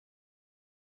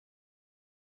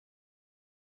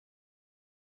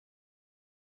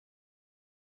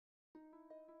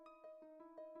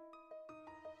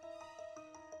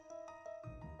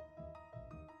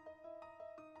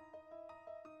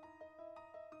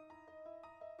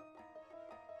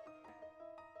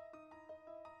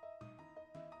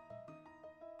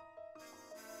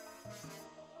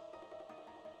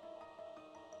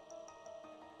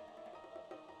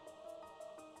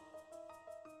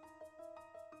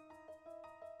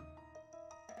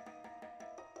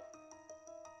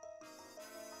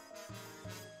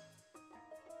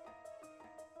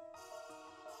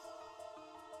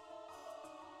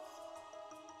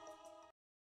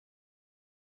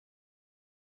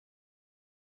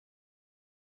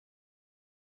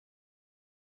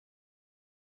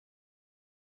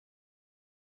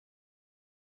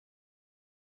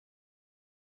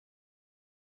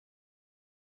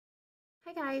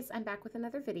Hi guys, I'm back with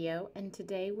another video, and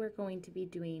today we're going to be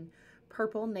doing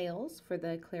purple nails for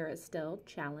the Clara Estelle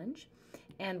challenge.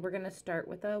 And we're going to start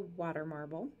with a water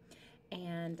marble.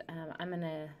 And I'm going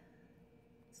to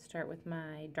start with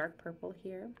my dark purple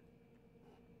here.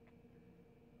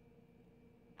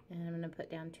 And I'm going to put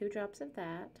down 2 drops of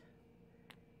that.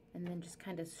 And then just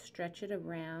kind of stretch it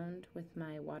around with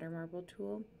my water marble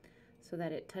tool so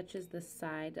that it touches the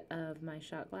side of my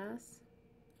shot glass.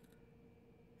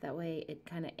 That way it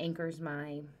kind of anchors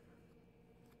my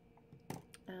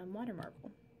water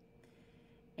marble.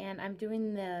 And I'm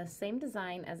doing the same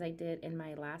design as I did in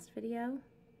my last video,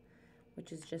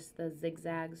 which is just the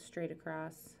zigzags straight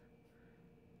across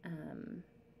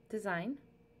design.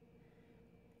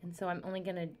 And so I'm only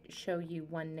going to show you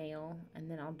one nail, and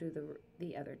then I'll do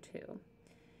the other 2.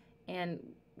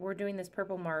 And we're doing this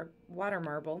purple water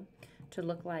marble to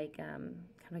look like kind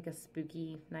of like a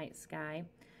spooky night sky.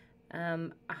 I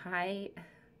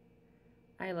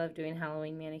love doing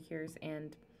Halloween manicures,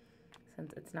 and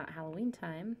since it's not Halloween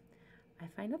time, I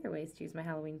find other ways to use my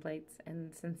Halloween plates.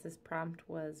 And since this prompt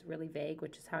was really vague,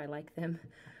 which is how I like them,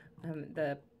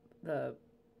 the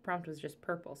prompt was just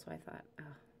purple, so I thought,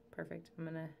 oh, perfect. I'm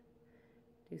gonna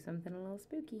do something a little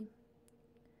spooky.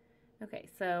 Okay,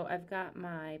 so I've got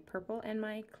my purple and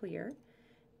my clear,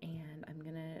 and I'm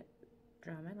gonna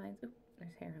draw my lines. Oh,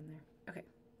 there's hair on there. Okay,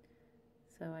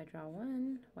 so I draw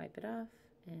 1, wipe it off,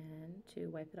 and 2,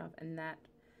 wipe it off, and that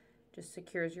just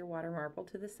secures your water marble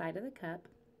to the side of the cup.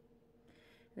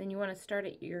 And then you want to start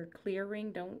at your clear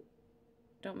ring. Don't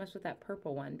mess with that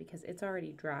purple one because it's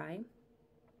already dry.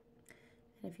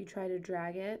 And if you try to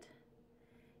drag it,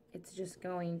 it's just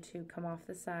going to come off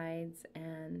the sides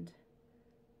and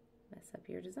mess up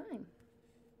your design.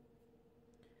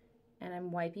 And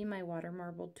I'm wiping my water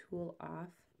marble tool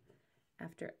off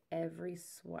after every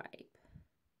swipe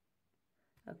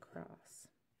across.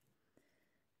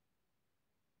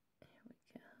 There we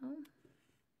go.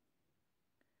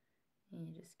 And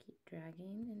you just keep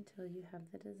dragging until you have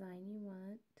the design you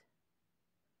want.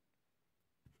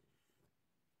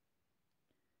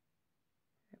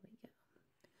 There we go.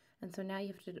 And so now you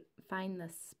have to find the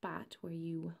spot where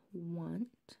you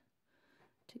want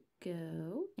to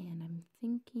go. And I'm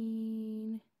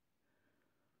thinking,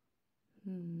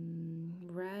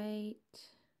 right.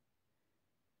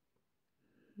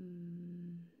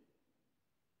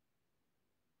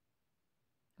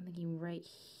 I'm thinking right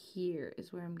here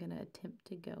is where I'm going to attempt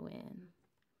to go in.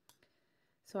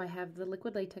 So I have the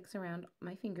liquid latex around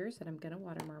my fingers that I'm going to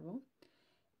water marble.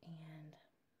 And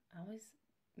I always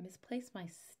misplace my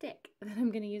stick that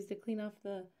I'm going to use to clean off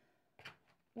the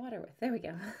water with. There we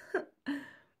go.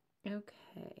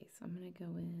 Okay, so I'm going to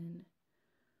go in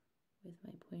with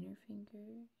my pointer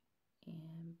finger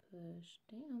and push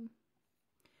down.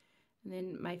 And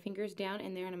then my finger's down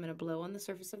in there, and I'm going to blow on the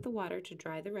surface of the water to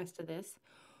dry the rest of this.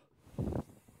 And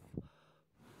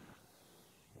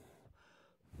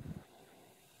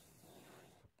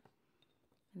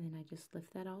then I just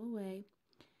lift that all away.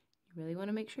 You really want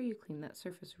to make sure you clean that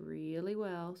surface really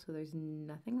well so there's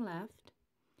nothing left.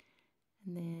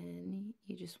 And then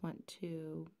you just want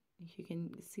to, if you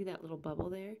can see that little bubble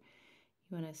there,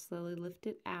 you want to slowly lift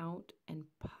it out and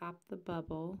pop the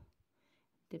bubble,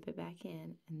 dip it back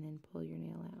in, and then pull your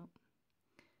nail out.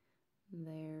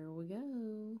 There we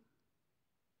go.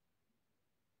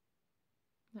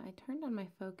 Now I turned on my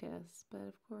focus, but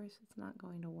of course it's not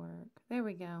going to work. There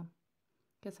we go.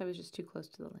 Guess I was just too close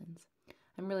to the lens.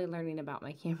 I'm really learning about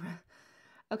my camera.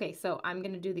 Okay, so I'm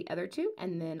going to do the other 2,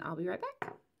 and then I'll be right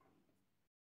back.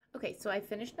 Okay, so I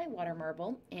finished my water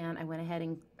marble, and I went ahead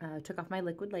and took off my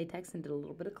liquid latex and did a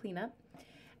little bit of cleanup.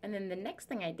 And then the next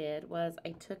thing I did was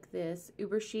I took this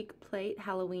Uber Chic plate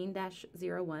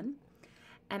Halloween-01,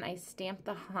 and I stamped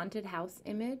the haunted house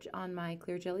image on my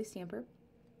clear jelly stamper.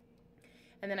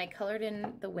 And then I colored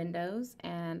in the windows,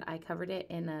 and I covered it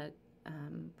in a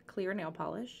clear nail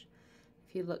polish.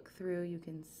 If you look through, you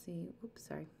can see, oops,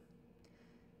 sorry.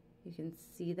 You can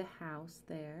see the house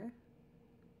there.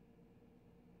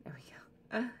 There we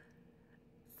go.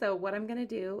 So what I'm gonna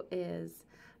do is,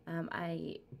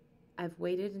 I've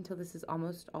waited until this is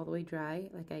almost all the way dry.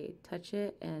 Like I touch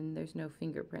it and there's no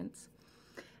fingerprints.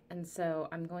 And so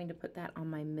I'm going to put that on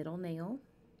my middle nail.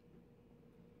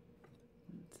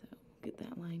 And so we'll get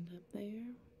that lined up there.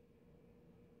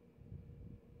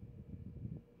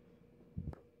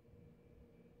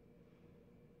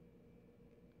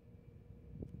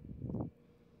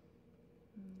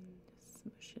 Just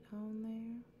smush it on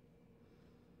there.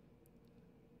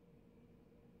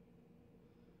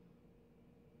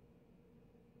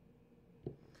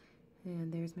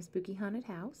 And there's my spooky haunted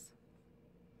house.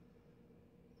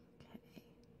 Okay.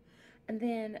 And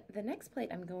then the next plate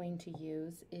I'm going to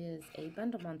use is a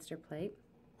Bundle Monster plate.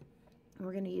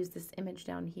 We're going to use this image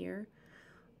down here.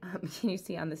 Can you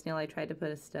see on this nail I tried to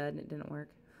put a stud and it didn't work?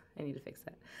 I need to fix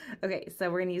that. Okay, so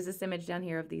we're going to use this image down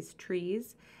here of these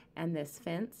trees and this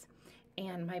fence.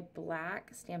 And my black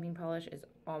stamping polish is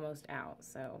almost out,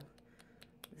 so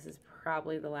this is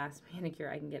probably the last manicure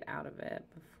I can get out of it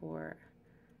before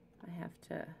I have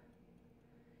to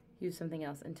use something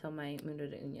else until my Mundo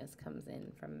de Uñas comes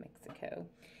in from Mexico.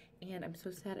 And I'm so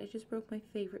sad, I just broke my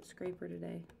favorite scraper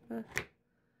today.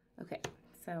 Okay,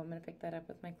 so I'm going to pick that up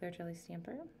with my clear jelly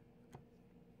stamper.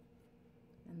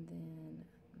 And then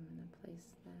I'm going to place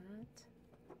that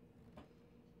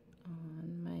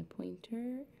on my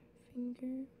pointer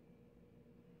finger.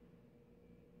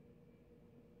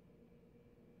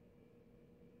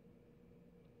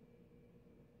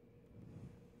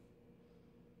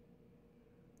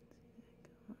 See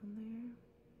that go on there.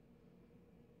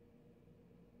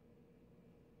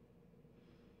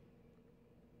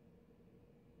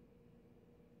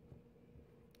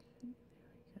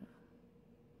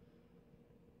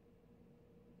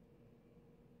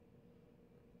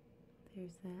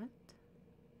 There's that.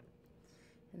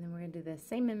 And then we're going to do the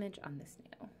same image on this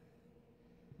nail.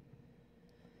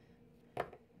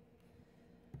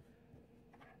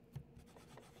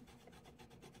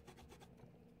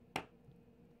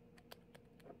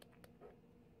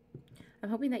 I'm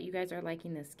hoping that you guys are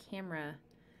liking this camera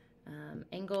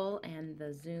angle and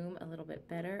the zoom a little bit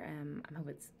better.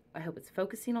 I hope it's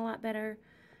focusing a lot better.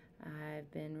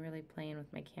 I've been really playing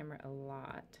with my camera a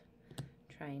lot,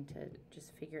 trying to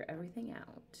just figure everything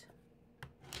out.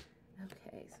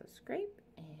 Okay, so scrape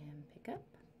and pick up.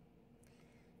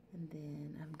 And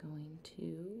then I'm going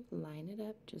to line it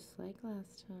up just like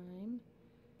last time.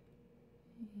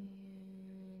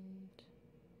 And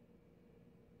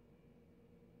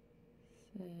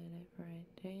set it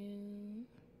right down.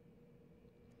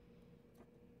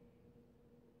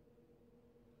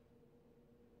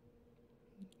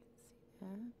 You can see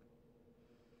that.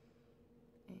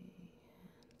 And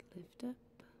lift up.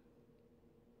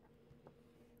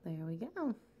 There we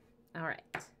go. All right.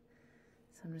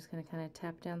 So I'm just going to kind of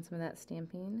tap down some of that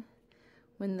stamping.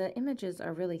 When the images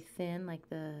are really thin, like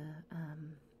the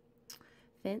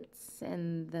fence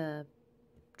and the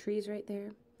trees right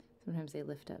there, sometimes they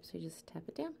lift up, so you just tap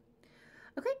it down.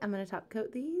 Okay, I'm going to top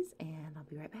coat these, and I'll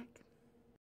be right back.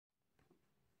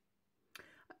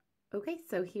 Okay,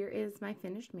 so here is my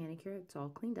finished manicure. It's all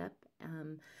cleaned up.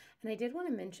 And I did want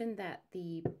to mention that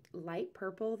the light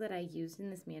purple that I used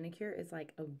in this manicure is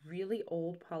like a really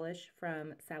old polish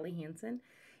from Sally Hansen.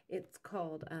 It's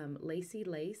called Lacy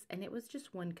Lace, and it was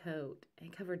just one coat.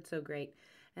 It covered so great.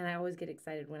 And I always get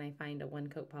excited when I find a one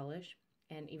coat polish,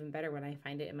 and even better when I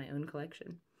find it in my own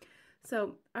collection.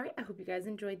 So, all right, I hope you guys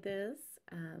enjoyed this.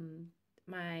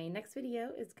 My next video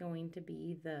is going to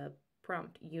be the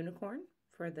prompt unicorn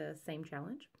for the same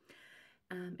challenge.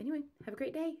 Anyway, have a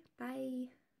great day.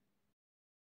 Bye.